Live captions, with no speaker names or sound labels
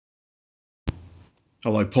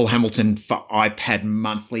Hello, Paul Hamilton for iPad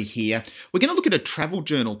Monthly here. We're going to look at a travel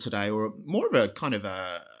journal today, or more of a kind of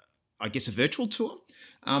a, I guess, a virtual tour.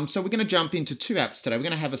 So we're going to jump into two apps today.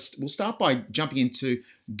 We'll start by jumping into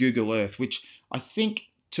Google Earth, which I think,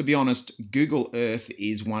 to be honest, Google Earth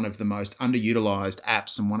is one of the most underutilized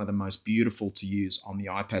apps and one of the most beautiful to use on the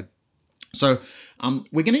iPad. So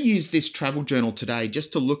we're going to use this travel journal today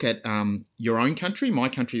just to look at your own country. My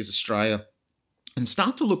country is Australia, and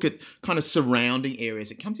start to look at kind of surrounding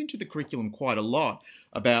areas. It comes into the curriculum quite a lot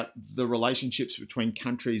about the relationships between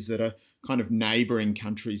countries that are kind of neighbouring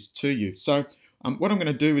countries to you. So what I'm going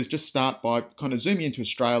to do is just start by kind of zooming into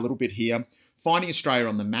Australia a little bit here, finding Australia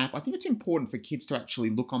on the map. I think it's important for kids to actually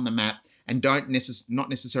look on the map and not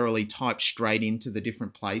necessarily type straight into the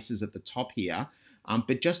different places at the top here,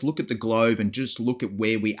 but just look at the globe and just look at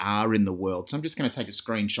where we are in the world. So I'm just going to take a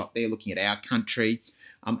screenshot there looking at our country.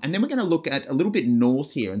 And then we're going to look at a little bit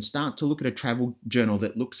north here and start to look at a travel journal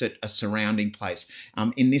that looks at a surrounding place.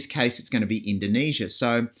 In this case, it's going to be Indonesia.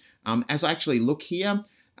 So as I actually look here,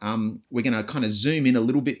 we're going to kind of zoom in a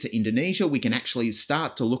little bit to Indonesia. We can actually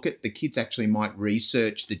start to look at, the kids actually might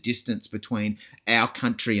research the distance between our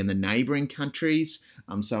country and the neighbouring countries.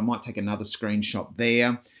 So I might take another screenshot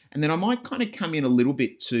there. And then I might kind of come in a little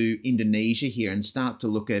bit to Indonesia here and start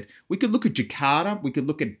to we could look at Jakarta, we could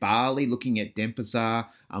look at Bali, looking at Denpasar,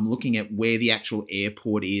 looking at where the actual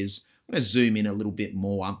airport is. I'm going to zoom in a little bit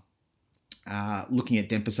more. Looking at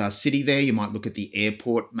Denpasar city there, you might look at the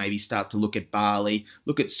airport, maybe start to look at Bali,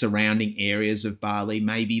 look at surrounding areas of Bali.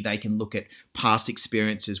 Maybe they can look at past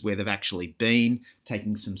experiences where they've actually been,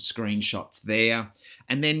 taking some screenshots there,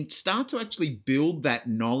 and then start to actually build that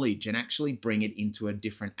knowledge and actually bring it into a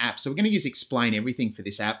different app. So we're going to use Explain Everything for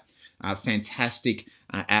this app. Fantastic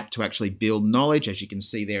app to actually build knowledge. As you can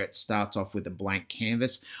see there, it starts off with a blank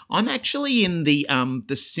canvas. I'm actually in the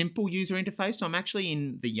simple user interface. So I'm actually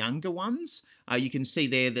in the younger ones. You can see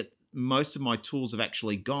there that most of my tools have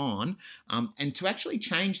actually gone. And to actually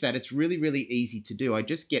change that, it's really, really easy to do. I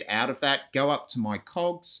just get out of that, go up to my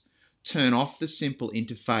cogs, turn off the simple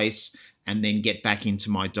interface, and then get back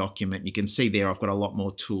into my document. You can see there I've got a lot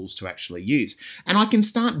more tools to actually use. And I can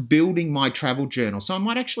start building my travel journal. So I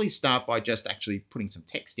might actually start by just actually putting some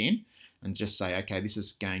text in and just say, okay, this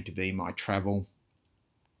is going to be my travel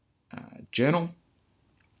journal.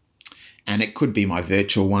 And it could be my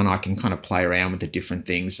virtual one. I can kind of play around with the different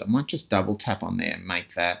things. I might just double tap on there and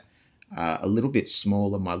make that a little bit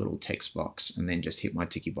smaller, my little text box, and then just hit my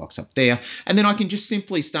ticky box up there. And then I can just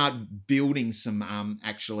simply start building some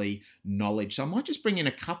actually knowledge. So I might just bring in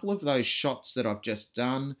a couple of those shots that I've just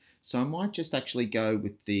done. So I might just actually go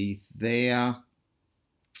with the there,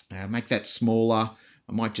 make that smaller.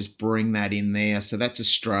 I might just bring that in there. So that's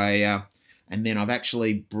Australia. And then I've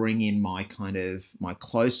actually bring in my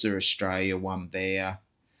closer Australia one there.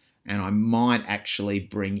 And I might actually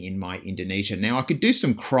bring in my Indonesia. Now, I could do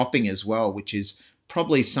some cropping as well, which is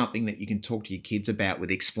probably something that you can talk to your kids about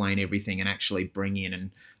with Explain Everything and actually bring in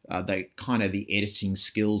and the editing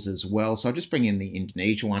skills as well. So I'll just bring in the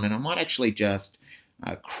Indonesia one, and I might actually just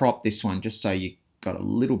crop this one just so you got a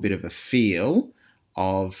little bit of a feel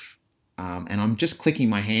of, and I'm just clicking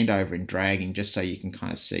my hand over and dragging just so you can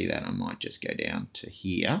kind of see that. I might just go down to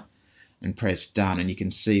here and press done, and you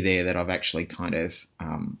can see there that I've actually kind of,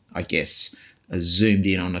 zoomed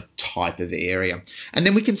in on a type of area. And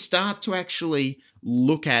then we can start to actually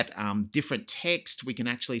look at different text. We can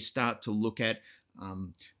actually start to look at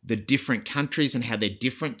the different countries and how they're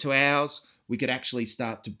different to ours. We could actually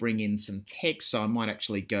start to bring in some text. So I might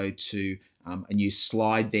actually go to a new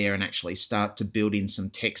slide there and actually start to build in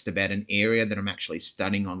some text about an area that I'm actually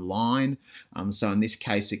studying online. So in this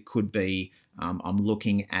case, it could be I'm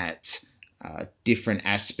looking at different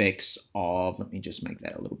aspects of, let me just make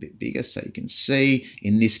that a little bit bigger so you can see.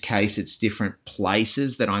 In this case, it's different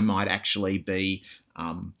places that I might actually be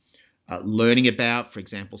learning about. For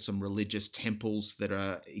example, some religious temples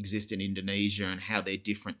that exist in Indonesia and how they're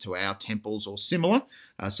different to our temples or similar.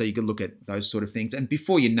 So you can look at those sort of things. And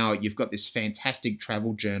before you know it, you've got this fantastic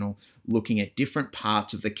travel journal looking at different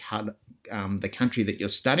parts of the country that you're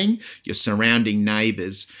studying, your surrounding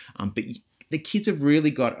neighbours, but the kids have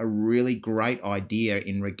really got a really great idea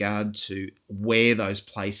in regard to where those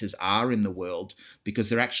places are in the world because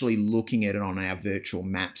they're actually looking at it on our virtual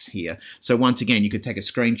maps here. So once again, you could take a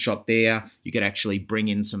screenshot there. You could actually bring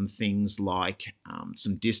in some things like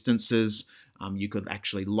some distances. You could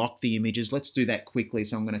actually lock the images. Let's do that quickly.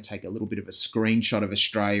 So I'm going to take a little bit of a screenshot of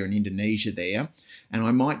Australia and Indonesia there. And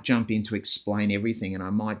I might jump into Explain Everything and I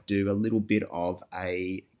might do a little bit of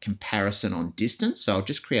a comparison on distance. So I'll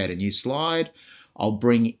just create a new slide. I'll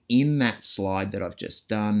bring in that slide that I've just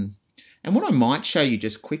done. And what I might show you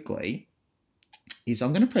just quickly is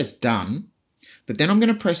I'm going to press done, but then I'm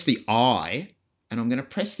going to press the eye and I'm going to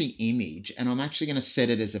press the image and I'm actually going to set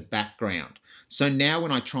it as a background. So now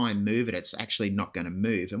when I try and move it, it's actually not going to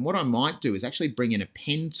move. And what I might do is actually bring in a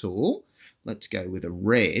pen tool. Let's go with a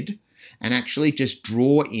red and actually just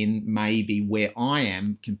draw in maybe where I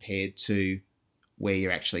am compared to where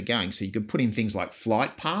you're actually going. So you could put in things like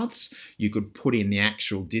flight paths. You could put in the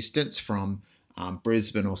actual distance from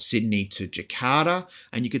Brisbane or Sydney to Jakarta,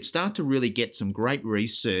 and you could start to really get some great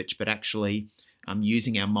research, but actually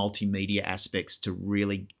using our multimedia aspects to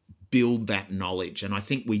really build that knowledge. And I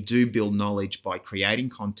think we do build knowledge by creating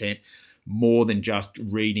content more than just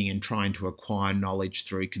reading and trying to acquire knowledge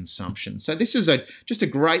through consumption. So this is just a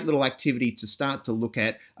great little activity to start to look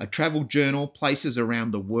at a travel journal, places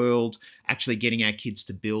around the world, actually getting our kids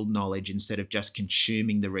to build knowledge instead of just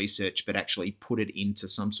consuming the research, but actually put it into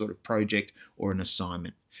some sort of project or an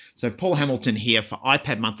assignment. So Paul Hamilton here for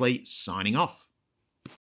iPad Monthly, signing off.